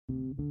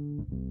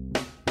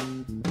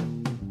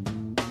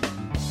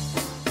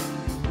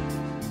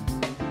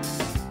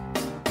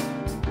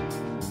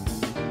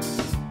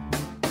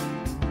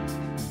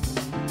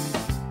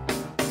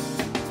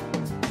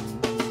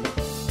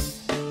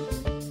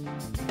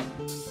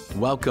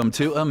Welcome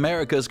to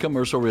America's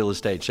Commercial Real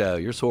Estate Show,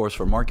 your source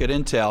for market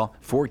intel,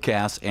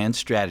 forecasts, and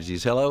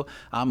strategies. Hello,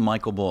 I'm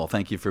Michael Bull.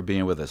 Thank you for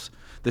being with us.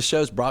 This show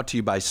is brought to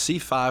you by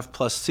C5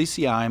 plus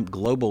CCI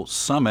Global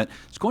Summit.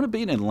 It's going to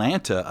be in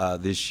Atlanta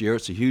this year.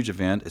 It's a huge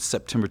event. It's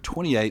September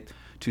 28th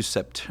to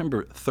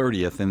September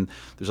 30th, and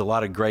there's a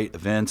lot of great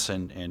events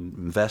and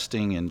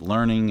investing and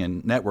learning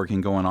and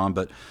networking going on.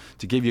 But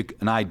to give you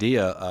an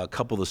idea, a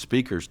couple of the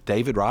speakers,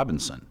 David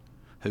Robinson,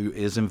 who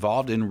is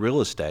involved in real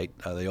estate,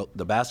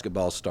 the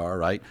basketball star,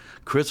 right?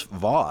 Chris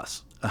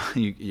Voss,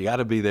 you got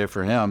to be there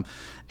for him,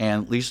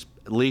 and least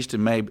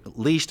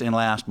and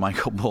last,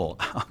 Michael Bull.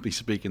 I'll be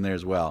speaking there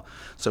as well.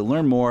 So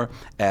learn more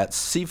at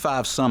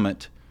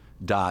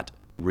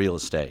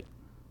c5summit.realestate.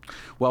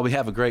 Well, we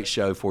have a great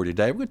show for you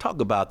today. We're going to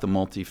talk about the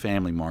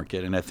multifamily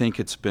market, and I think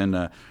it's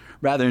been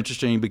rather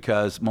interesting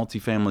because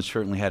multifamily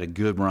certainly had a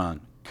good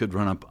run. Could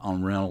run up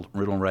on rental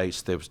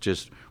rates. There was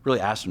just really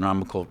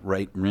astronomical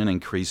rent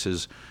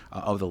increases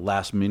over the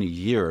last many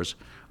years.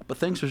 But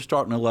things are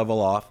starting to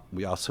level off.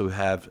 We also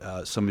have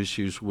some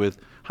issues with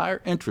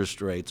higher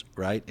interest rates,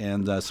 right?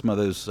 And some of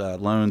those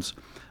loans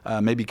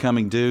may be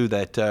coming due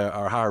that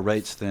are higher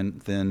rates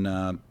than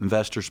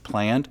investors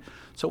planned.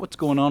 So what's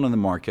going on in the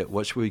market?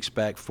 What should we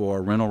expect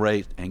for rental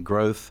rate and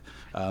growth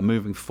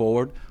moving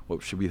forward?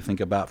 What should we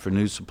think about for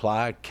new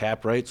supply,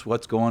 cap rates?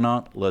 What's going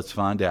on? Let's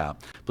find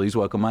out. Please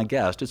welcome my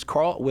guest. It's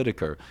Carl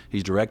Whitaker.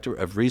 He's Director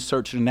of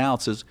Research and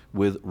Analysis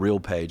with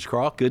RealPage.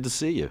 Carl, good to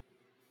see you.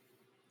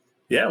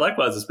 Yeah,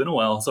 likewise. It's been a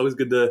while. It's always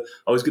good to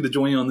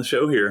join you on the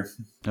show here.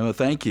 Oh,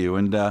 thank you.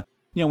 And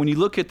when you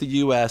look at the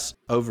U.S.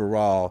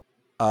 overall,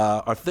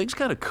 are things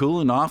kind of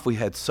cooling off? We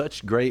had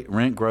such great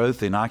rent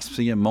growth in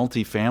occupancy and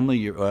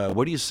multifamily.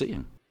 What are you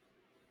seeing?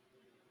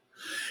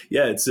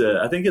 Yeah,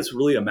 I think it's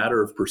really a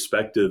matter of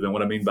perspective, and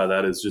what I mean by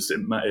that is just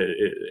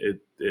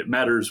it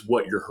matters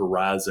what your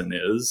horizon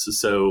is.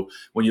 So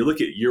when you look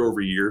at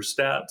year-over-year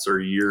stats or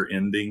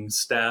year-ending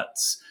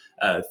stats,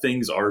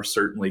 things are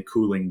certainly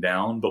cooling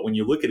down. But when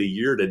you look at a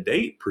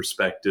year-to-date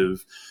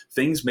perspective,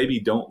 things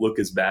maybe don't look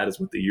as bad as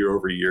what the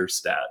year-over-year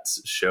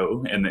stats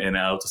show. And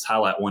I'll just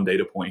highlight one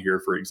data point here.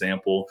 For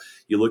example,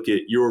 you look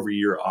at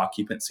year-over-year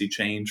occupancy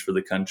change for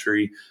the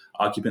country.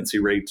 Occupancy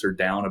rates are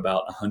down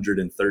about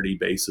 130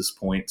 basis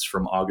points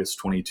from August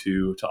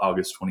 22 to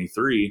August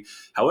 23.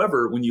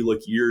 However, when you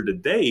look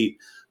year-to-date,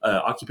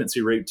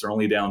 occupancy rates are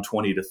only down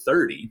 20 to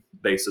 30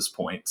 basis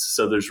points.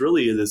 So there's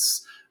really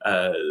this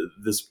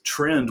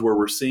trend where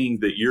we're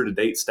seeing that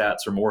year-to-date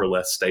stats are more or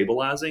less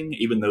stabilizing,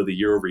 even though the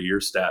year-over-year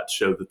stats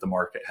show that the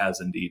market has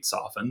indeed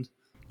softened.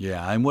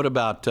 Yeah, and what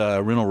about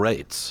rental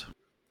rates?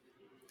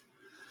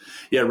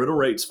 Yeah, rental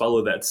rates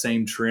follow that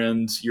same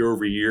trend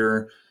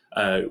year-over-year.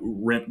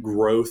 Rent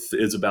growth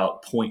is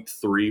about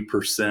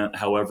 0.3%.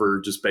 However,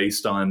 just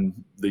based on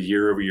the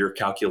year-over-year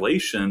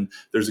calculation,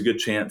 there's a good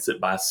chance that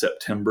by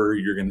September,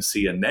 you're going to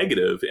see a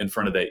negative in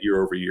front of that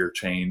year-over-year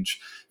change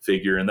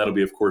figure. And that'll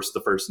be, of course,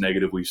 the first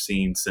negative we've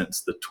seen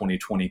since the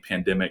 2020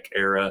 pandemic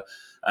era.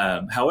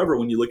 However,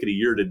 when you look at a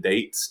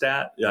year-to-date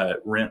stat,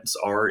 rents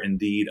are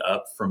indeed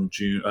up from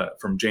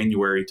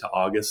January to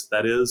August,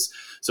 that is.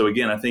 So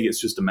again, I think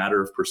it's just a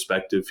matter of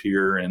perspective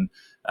here. And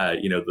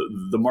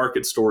the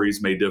market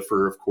stories may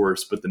differ, of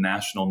course, but the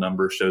national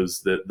number shows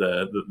that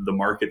the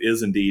market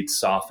is indeed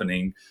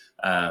softening,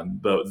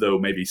 but though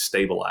maybe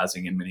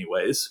stabilizing in many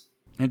ways.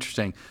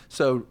 Interesting.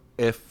 So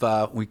if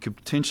we could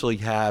potentially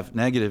have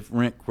negative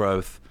rent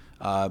growth,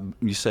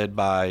 you said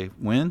by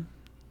when?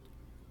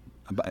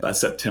 By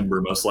September,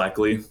 most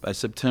likely. By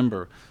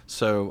September.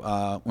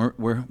 So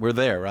we're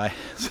there, right?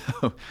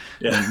 So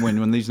yeah.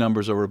 when these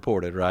numbers are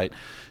reported, right?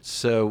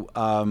 So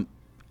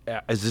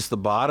is this the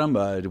bottom?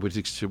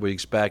 Should we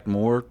expect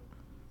more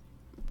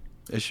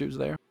issues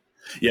there?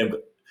 Yeah,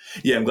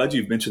 I'm glad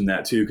you've mentioned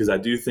that too, because I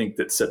do think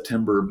that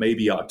September,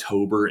 maybe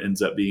October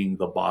ends up being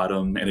the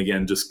bottom. And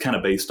again, just kind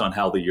of based on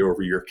how the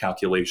year-over-year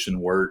calculation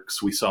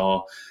works, we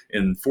saw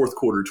in fourth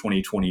quarter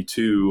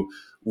 2022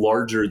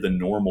 larger than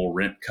normal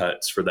rent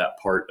cuts for that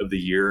part of the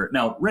year.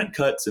 Now, rent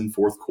cuts in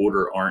fourth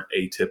quarter aren't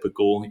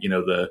atypical.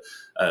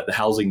 The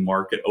housing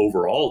market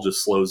overall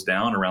just slows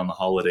down around the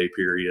holiday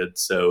period.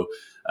 So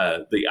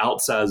the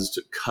outsized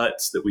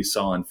cuts that we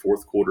saw in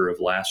fourth quarter of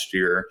last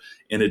year,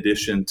 in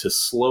addition to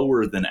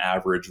slower than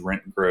average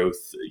rent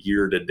growth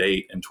year to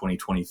date in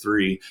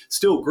 2023,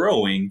 still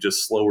growing,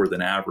 just slower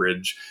than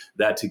average,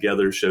 that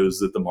together shows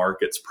that the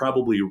market's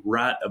probably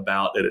right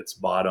about at its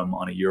bottom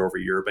on a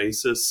year-over-year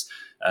basis.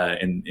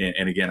 And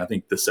again, I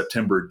think the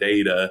September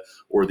data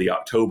or the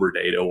October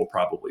data will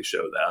probably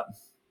show that.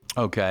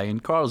 Okay.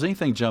 And Carl, does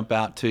anything jump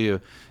out to you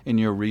in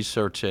your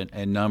research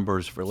and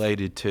numbers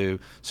related to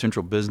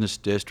central business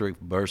district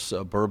versus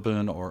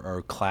suburban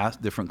or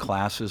different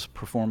classes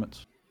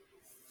performance?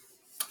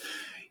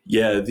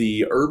 Yeah,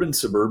 the urban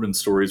suburban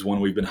story is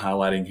one we've been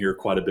highlighting here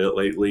quite a bit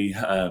lately.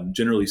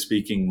 Generally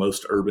speaking,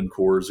 most urban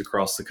cores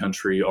across the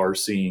country are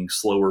seeing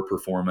slower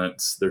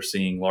performance. They're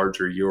seeing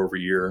larger year over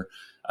year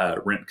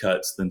rent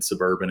cuts than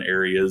suburban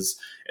areas.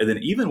 And then,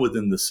 even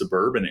within the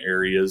suburban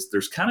areas,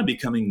 there's kind of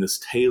becoming this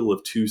tale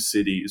of two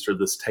cities or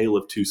this tale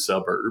of two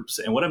suburbs.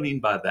 And what I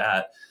mean by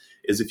that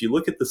is if you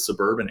look at the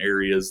suburban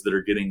areas that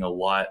are getting a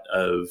lot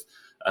of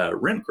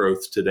rent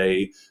growth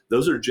today,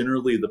 those are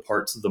generally the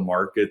parts of the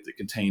market that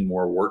contain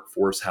more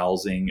workforce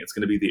housing. It's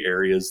going to be the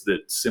areas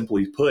that,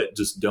 simply put,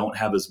 just don't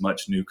have as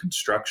much new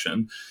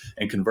construction.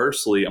 And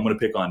conversely, I'm going to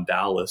pick on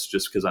Dallas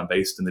just because I'm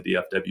based in the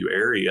DFW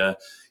area.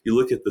 You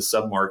look at the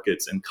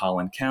submarkets in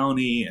Collin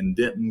County and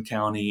Denton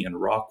County and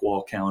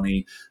Rockwall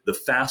County, the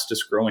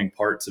fastest growing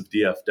parts of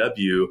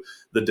DFW,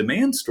 the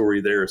demand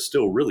story there is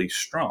still really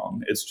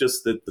strong. It's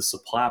just that the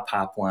supply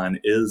pipeline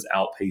is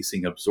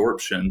outpacing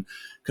absorption.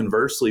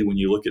 Conversely, when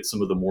you look at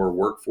some of the more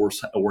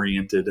workforce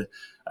oriented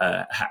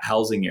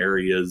housing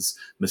areas,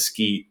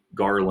 Mesquite,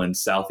 Garland,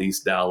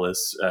 Southeast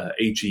Dallas,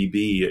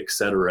 HEB, et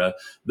cetera,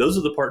 those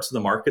are the parts of the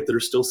market that are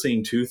still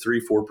seeing 2,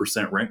 3,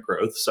 4% rent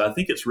growth. So I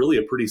think it's really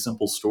a pretty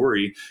simple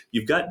story.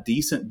 You've got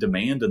decent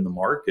demand in the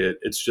market.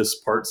 It's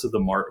just parts of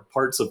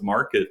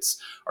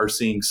markets are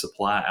seeing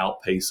supply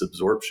outpace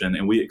absorption,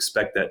 and we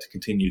expect that to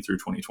continue through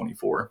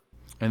 2024.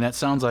 And that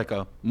sounds like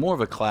a more of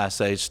a Class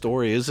A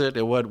story, is it?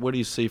 What do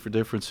you see for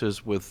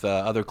differences with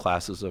other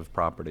classes of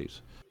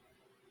properties?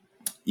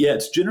 Yeah,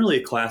 it's generally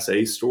a Class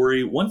A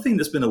story. One thing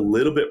that's been a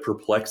little bit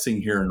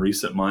perplexing here in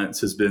recent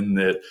months has been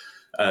that,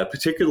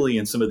 particularly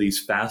in some of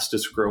these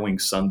fastest growing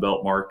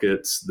Sunbelt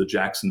markets, the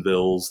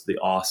Jacksonvilles, the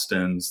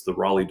Austins, the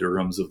Raleigh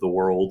Durhams of the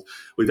world,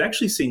 we've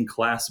actually seen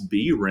Class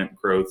B rent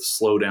growth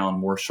slow down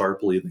more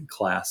sharply than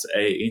Class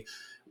A.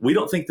 We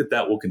don't think that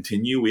that will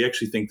continue. We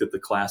actually think that the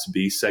Class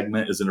B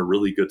segment is in a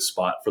really good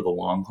spot for the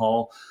long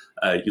haul.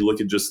 You look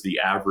at just the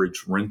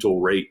average rental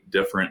rate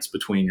difference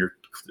between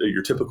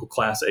your typical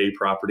Class A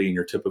property and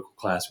your typical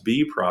Class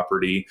B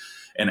property,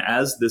 and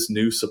as this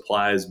new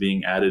supply is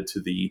being added to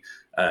the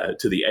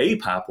A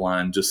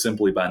pipeline, just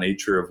simply by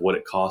nature of what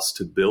it costs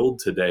to build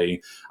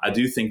today, I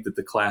do think that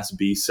the Class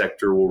B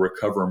sector will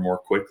recover more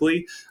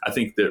quickly. I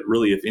think that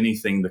really, if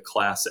anything, the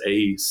Class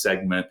A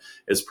segment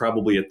is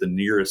probably at the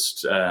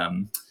nearest.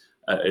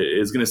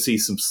 Is going to see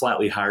some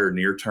slightly higher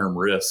near-term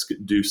risk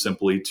due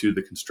simply to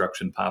the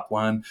construction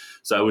pipeline.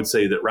 So I would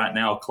say that right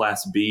now,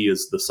 Class B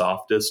is the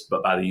softest,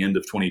 but by the end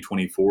of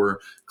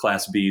 2024,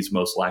 Class B is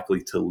most likely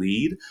to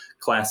lead.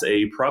 Class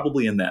A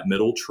probably in that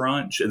middle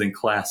tranche, and then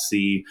Class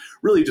C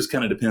really just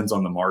kind of depends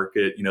on the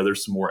market.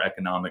 There's some more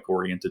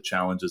economic-oriented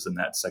challenges in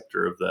that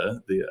sector of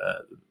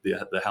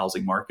the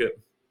housing market.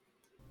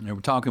 We're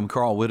talking with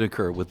Carl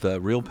Whitaker with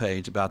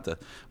RealPage about the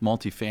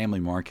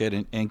multifamily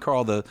market. And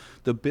Carl,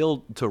 the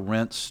build to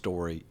rent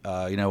story,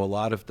 a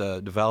lot of the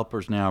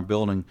developers now are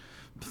building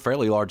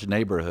fairly large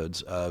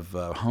neighborhoods of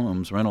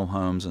homes, rental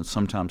homes, and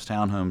sometimes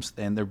townhomes,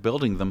 and they're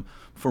building them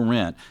for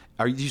rent.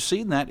 Are you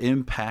seeing that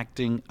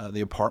impacting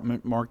the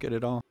apartment market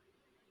at all?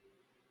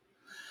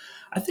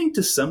 I think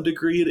to some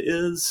degree it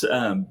is,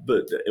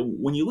 but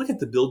when you look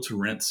at the build to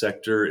rent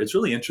sector, it's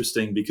really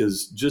interesting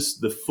because just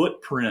the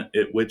footprint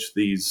at which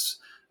these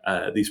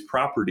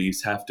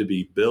properties have to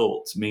be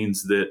built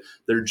means that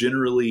they're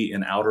generally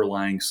in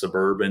outerlying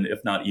suburban,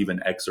 if not even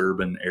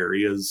ex-urban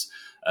areas.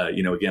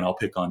 Again, I'll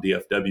pick on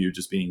DFW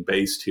just being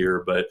based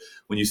here, but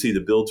when you see the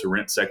build to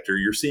rent sector,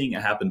 you're seeing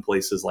it happen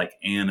places like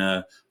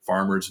Anna,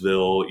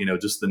 Farmersville.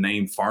 Just the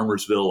name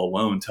Farmersville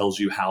alone tells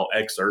you how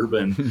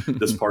ex-urban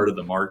this part of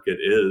the market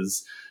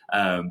is.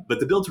 But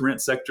the build to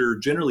rent sector,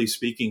 generally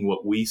speaking,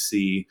 what we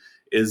see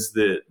is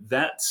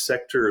that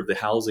sector of the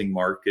housing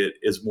market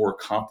is more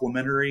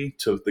complementary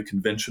to the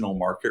conventional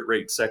market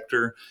rate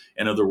sector.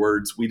 In other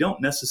words, we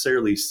don't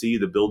necessarily see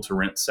the build to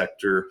rent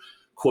sector,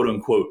 quote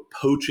unquote,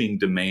 poaching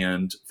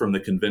demand from the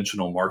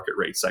conventional market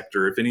rate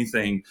sector. If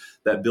anything,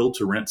 that build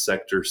to rent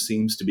sector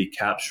seems to be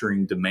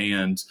capturing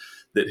demand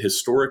that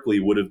historically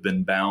would have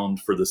been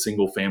bound for the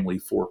single family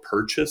for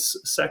purchase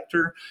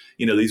sector.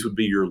 These would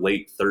be your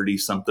late 30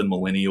 something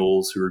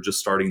millennials who are just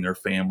starting their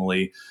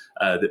family,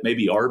 that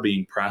maybe are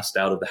being priced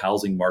out of the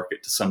housing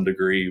market to some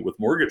degree with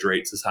mortgage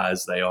rates as high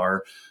as they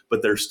are,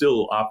 but they're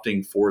still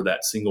opting for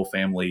that single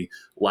family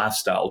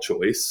lifestyle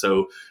choice.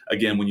 So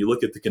again, when you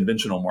look at the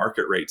conventional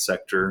market rate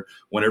sector,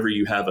 whenever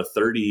you have a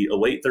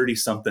late 30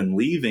 something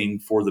leaving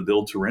for the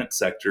build to rent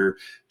sector,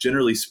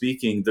 generally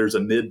speaking, there's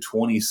a mid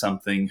 20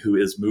 something who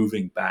is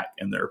moving back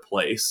in their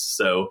place.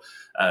 So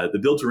the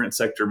build to rent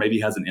sector maybe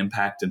has an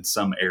impact in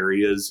some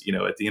areas.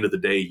 At the end of the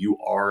day, you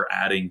are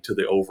adding to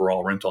the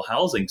overall rental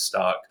housing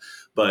stock,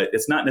 but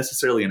it's not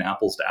necessarily an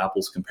apples to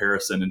apples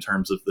comparison in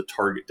terms of the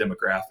target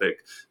demographic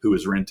who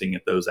is renting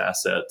at those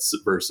assets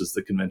versus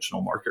the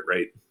conventional market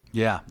rate.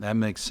 Yeah, that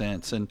makes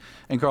sense. And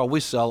Carl, we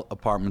sell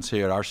apartments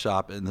here at our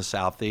shop in the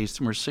Southeast,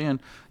 and we're seeing,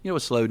 a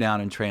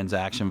slowdown in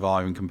transaction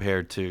volume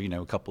compared to,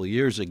 a couple of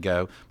years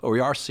ago. But we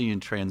are seeing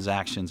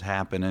transactions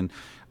happen, and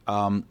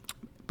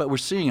but we're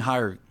seeing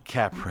higher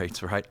cap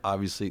rates, right?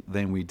 Obviously,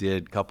 than we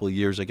did a couple of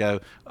years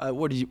ago.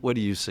 What are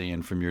you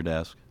seeing from your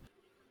desk?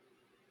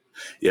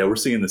 Yeah, we're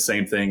seeing the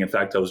same thing. In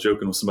fact, I was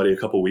joking with somebody a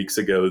couple of weeks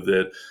ago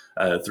that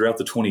throughout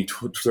the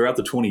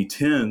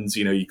 2010s,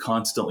 you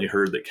constantly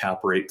heard that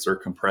cap rates are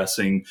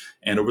compressing,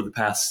 and over the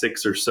past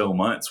 6 or so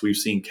months, we've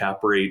seen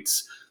cap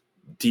rates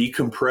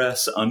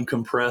decompress,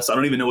 uncompress. I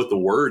don't even know what the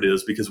word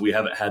is because we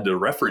haven't had to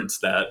reference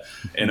that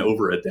in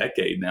over a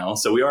decade now.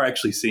 So we are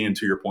actually seeing,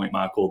 to your point,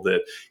 Michael,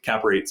 that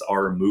cap rates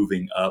are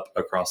moving up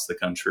across the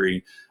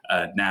country.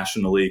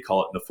 Nationally,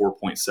 call it in the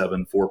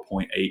 4.7,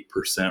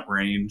 4.8%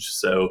 range.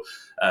 So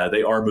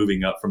they are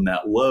moving up from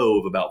that low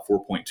of about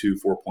 4.2,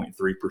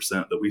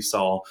 4.3% that we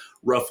saw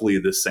roughly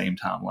the same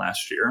time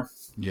last year.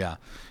 Yeah,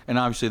 and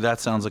obviously that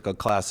sounds like a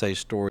Class A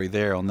story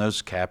there on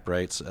those cap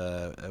rates.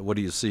 What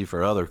do you see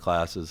for other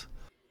classes?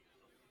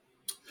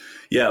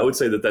 Yeah, I would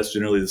say that that's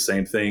generally the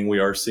same thing. We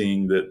are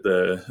seeing that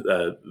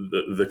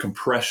the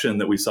compression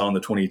that we saw in the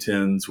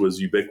 2010s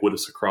was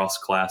ubiquitous across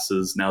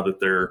classes. Now that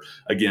they're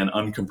again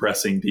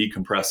uncompressing,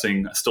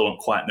 decompressing, I still don't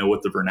quite know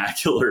what the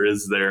vernacular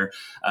is there,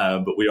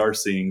 but we are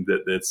seeing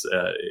that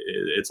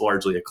it's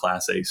largely a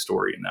Class A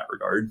story in that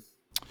regard.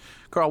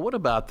 Carl, what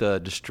about the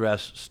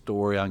distress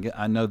story?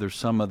 I know there's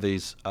some of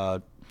these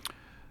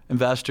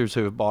investors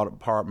who have bought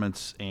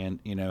apartments and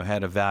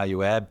had a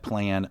value add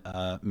plan,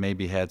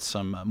 maybe had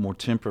some more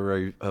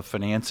temporary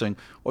financing,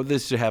 or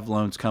this to have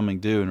loans coming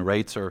due and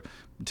rates are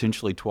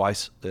potentially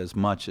twice as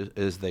much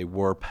as they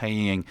were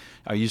paying.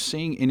 Are you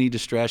seeing any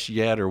distress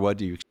yet, or what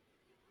do you?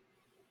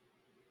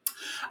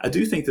 I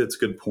do think that's a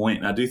good point.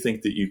 And I do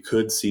think that you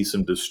could see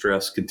some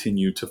distress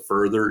continue to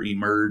further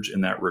emerge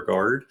in that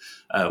regard.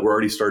 We're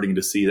already starting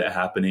to see that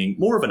happening,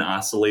 more of an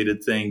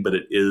isolated thing, but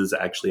it is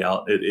actually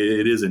out.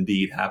 It is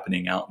indeed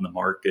happening out in the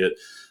market.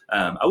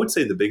 I would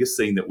say the biggest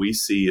thing that we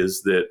see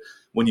is that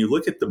when you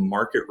look at the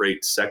market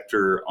rate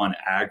sector on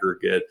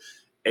aggregate,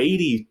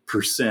 80%,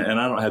 and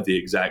I don't have the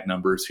exact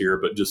numbers here,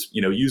 but just,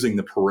 using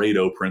the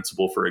Pareto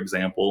principle, for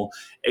example,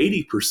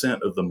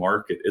 80% of the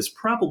market is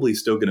probably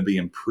still going to be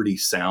in pretty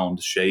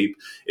sound shape.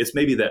 It's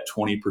maybe that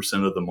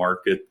 20% of the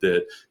market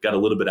that got a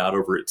little bit out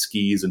over its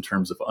skis in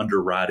terms of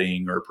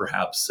underwriting, or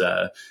perhaps,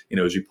 as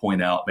you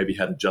point out, maybe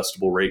had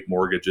adjustable rate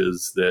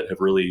mortgages that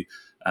have really,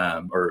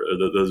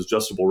 those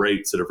adjustable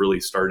rates that have really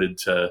started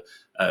to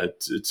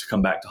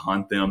come back to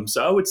haunt them.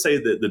 So I would say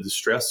that the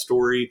distress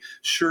story,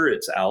 sure,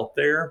 it's out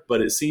there,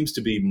 but it seems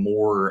to be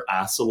more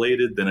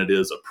isolated than it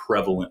is a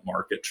prevalent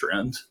market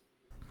trend.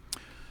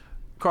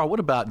 Carl, what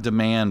about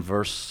demand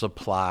versus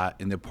supply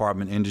in the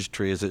apartment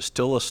industry? Is it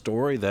still a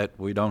story that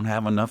we don't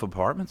have enough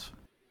apartments?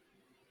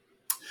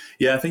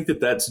 Yeah, I think that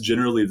that's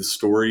generally the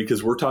story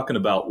because we're talking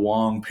about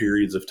long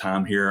periods of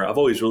time here. I've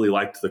always really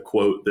liked the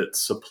quote that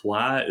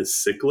supply is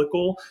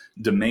cyclical,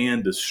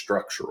 demand is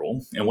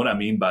structural. And what I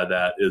mean by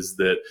that is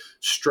that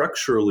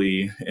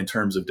structurally, in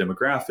terms of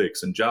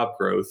demographics and job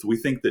growth, we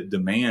think that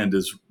demand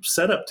is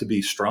set up to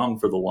be strong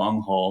for the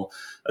long haul,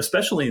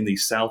 especially in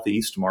these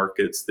Southeast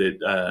markets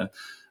that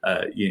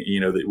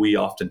we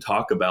often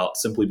talk about,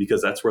 simply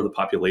because that's where the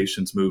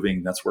population's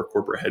moving. That's where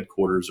corporate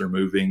headquarters are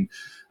moving.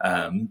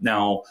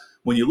 Now,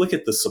 when you look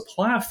at the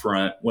supply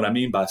front, what I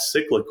mean by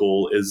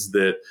cyclical is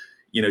that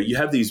you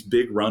have these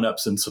big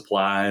run-ups in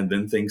supply and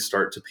then things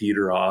start to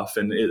peter off.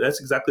 And that's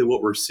exactly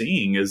what we're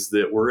seeing, is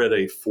that we're at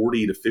a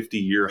 40 to 50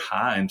 year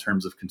high in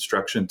terms of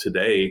construction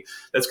today.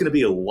 That's going to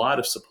be a lot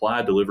of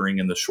supply delivering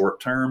in the short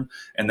term.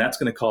 And that's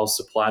going to cause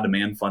supply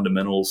demand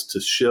fundamentals to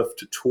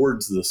shift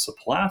towards the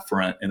supply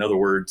front. In other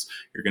words,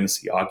 you're going to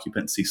see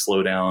occupancy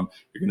slow down.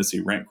 You're going to see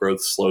rent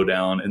growth slow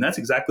down. And that's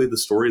exactly the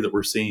story that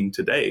we're seeing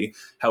today.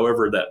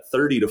 However, that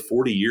 30 to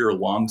 40 year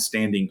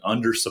long-standing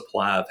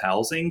undersupply of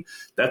housing,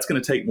 that's going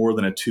to take more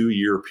than a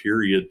 2-year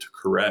period to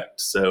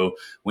correct. So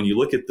when you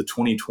look at the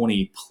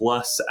 2020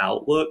 plus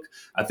outlook,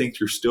 I think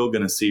you're still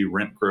going to see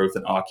rent growth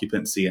and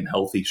occupancy in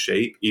healthy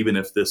shape, even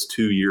if this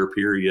 2-year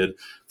period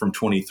from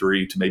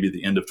 23 to maybe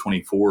the end of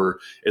 24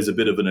 is a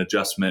bit of an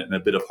adjustment and a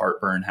bit of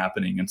heartburn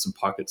happening in some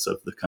pockets of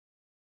the country.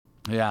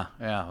 Yeah,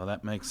 well,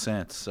 that makes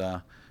sense.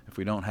 If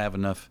we don't have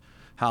enough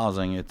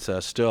housing, it's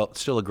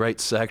still a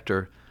great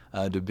sector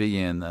to be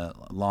in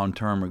long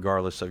term,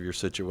 regardless of your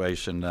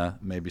situation.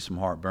 Maybe some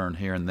heartburn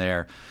here and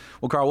there.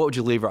 Well, Carl, what would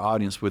you leave our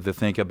audience with to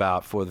think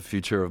about for the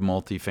future of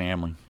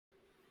multifamily?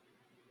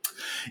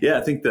 Yeah,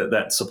 I think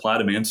that supply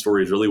demand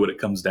story is really what it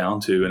comes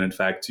down to. And in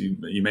fact,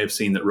 you may have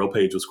seen that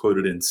RealPage was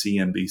quoted in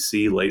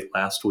CNBC late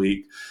last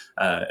week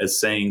as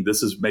saying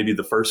this is maybe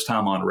the first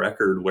time on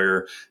record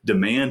where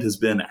demand has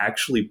been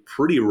actually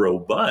pretty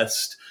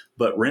robust,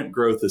 but rent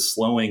growth is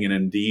slowing and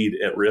indeed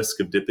at risk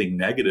of dipping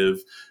negative.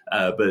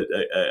 But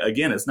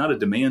again, it's not a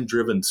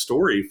demand-driven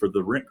story for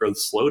the rent growth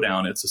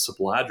slowdown. It's a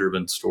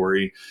supply-driven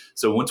story.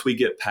 So once we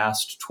get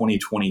past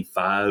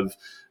 2025,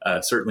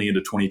 certainly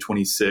into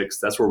 2026,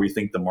 that's where we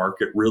think the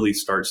market really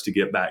starts to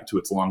get back to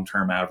its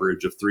long-term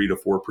average of 3 to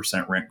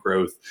 4% rent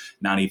growth,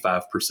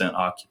 95%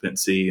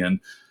 occupancy. And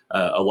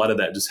a lot of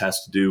that just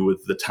has to do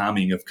with the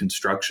timing of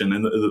construction.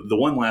 And the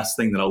one last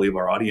thing that I'll leave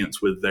our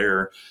audience with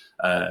there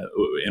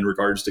in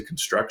regards to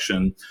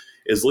construction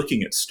is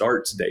looking at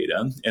starts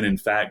data. And in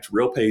fact,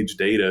 RealPage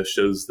data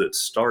shows that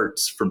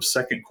starts from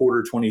second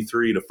quarter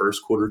 23 to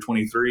first quarter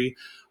 23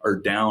 are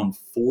down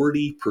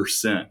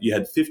 40%. You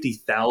had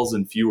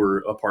 50,000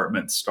 fewer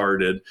apartments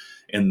started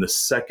in the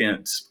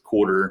second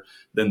quarter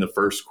than the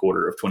first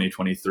quarter of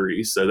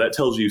 2023. So that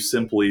tells you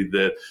simply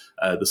that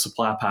the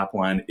supply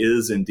pipeline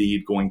is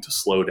indeed going to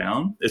slow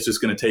down. It's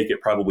just going to take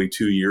it probably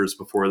 2 years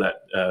before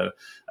that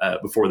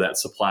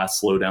supply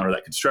slowdown, or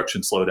that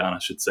construction slowdown, I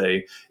should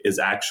say, is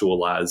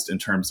actualized in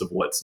terms of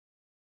what's.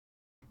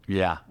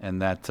 Yeah,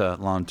 and that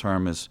long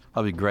term is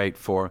probably great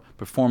for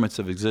performance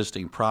of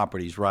existing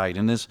properties, right?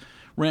 And this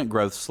rent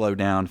growth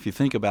slowdown, if you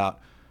think about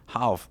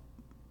how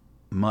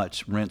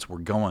much rents were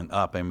going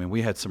up. I mean,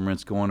 we had some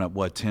rents going up,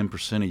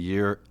 10% a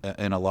year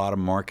in a lot of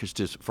markets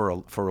just for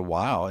a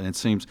while. And it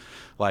seems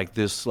like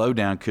this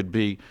slowdown could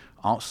be,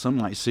 some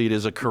might see it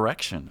as a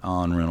correction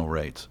on rental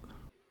rates.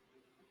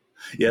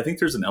 Yeah, I think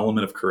there's an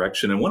element of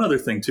correction. And one other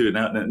thing, too,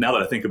 now that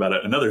I think about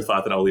it, another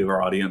thought that I'll leave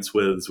our audience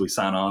with as we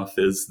sign off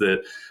is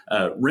that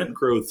rent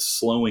growth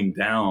slowing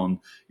down,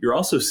 you're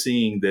also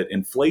seeing that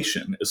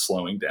inflation is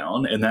slowing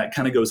down. And that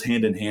kind of goes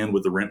hand in hand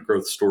with the rent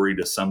growth story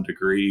to some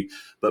degree.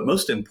 But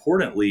most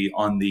importantly,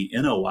 on the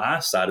NOI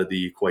side of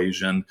the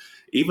equation,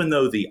 even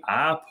though the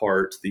I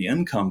part, the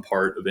income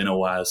part of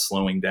NOI is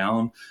slowing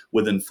down,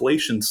 with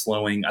inflation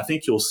slowing, I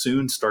think you'll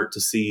soon start to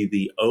see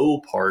the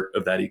O part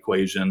of that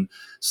equation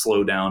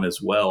slow down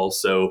as well.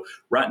 So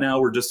right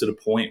now we're just at a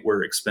point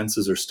where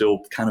expenses are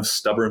still kind of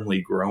stubbornly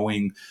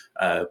growing.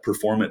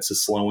 Performance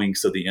is slowing,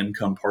 so the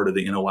income part of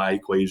the NOI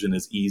equation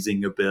is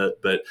easing a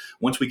bit. But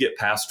once we get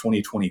past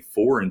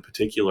 2024 in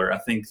particular, I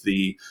think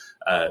the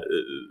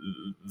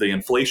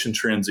inflation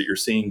trends that you're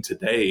seeing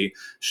today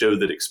show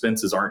that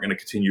expenses aren't going to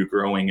continue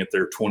growing at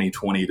their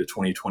 2020 to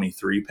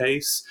 2023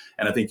 pace.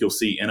 And I think you'll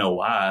see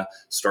NOI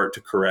start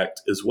to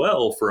correct as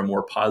well for a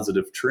more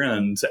positive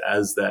trend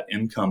as that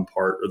income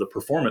part or the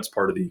performance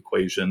part of the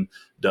equation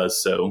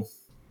does so.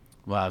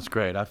 Wow, that's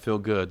great. I feel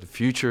good. The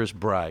future is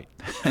bright.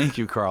 Thank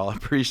you, Carl. I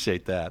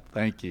appreciate that.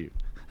 Thank you.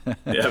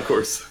 Yeah, of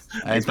course.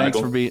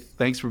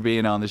 Thanks for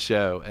being on the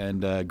show,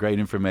 and great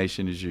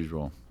information as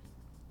usual.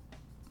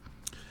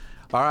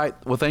 All right.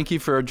 Well, thank you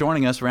for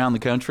joining us around the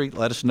country.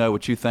 Let us know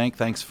what you think.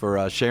 Thanks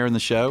for sharing the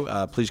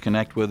show. Please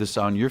connect with us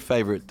on your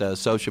favorite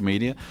social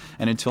media.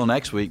 And until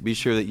next week, be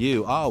sure that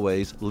you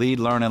always lead,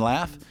 learn, and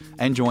laugh,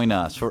 and join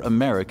us for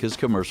America's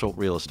Commercial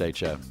Real Estate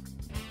Show.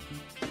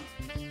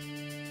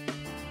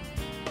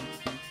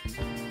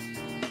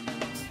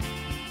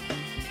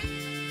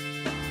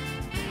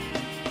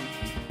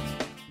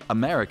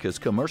 America's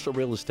Commercial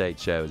Real Estate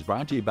Show is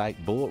brought to you by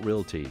Bull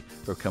Realty.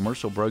 For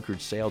commercial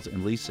brokerage sales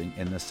and leasing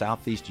in the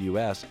Southeast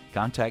U.S.,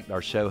 contact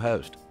our show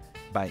host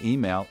by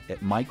email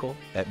at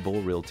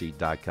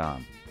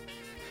michael@bullrealty.com.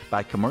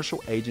 By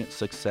Commercial Agent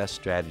Success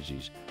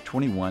Strategies,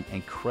 21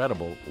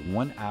 incredible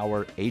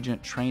one-hour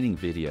agent training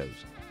videos.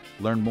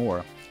 Learn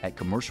more at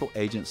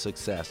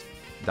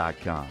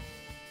commercialagentsuccess.com.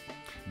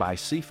 By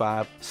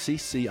C5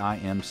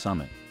 CCIM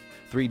Summit,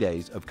 3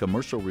 days of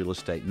commercial real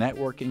estate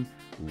networking,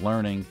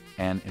 learning,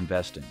 and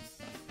investing.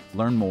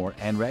 Learn more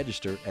and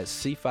register at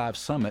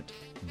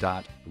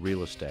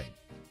c5summit.realestate.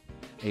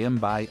 And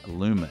by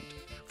Lument.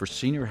 For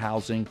senior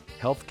housing,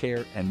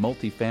 healthcare, and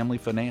multifamily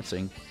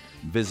financing,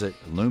 visit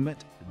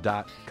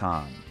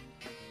lument.com.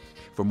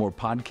 For more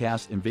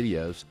podcasts and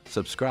videos,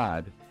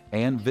 subscribe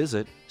and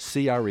visit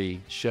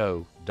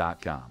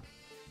creshow.com.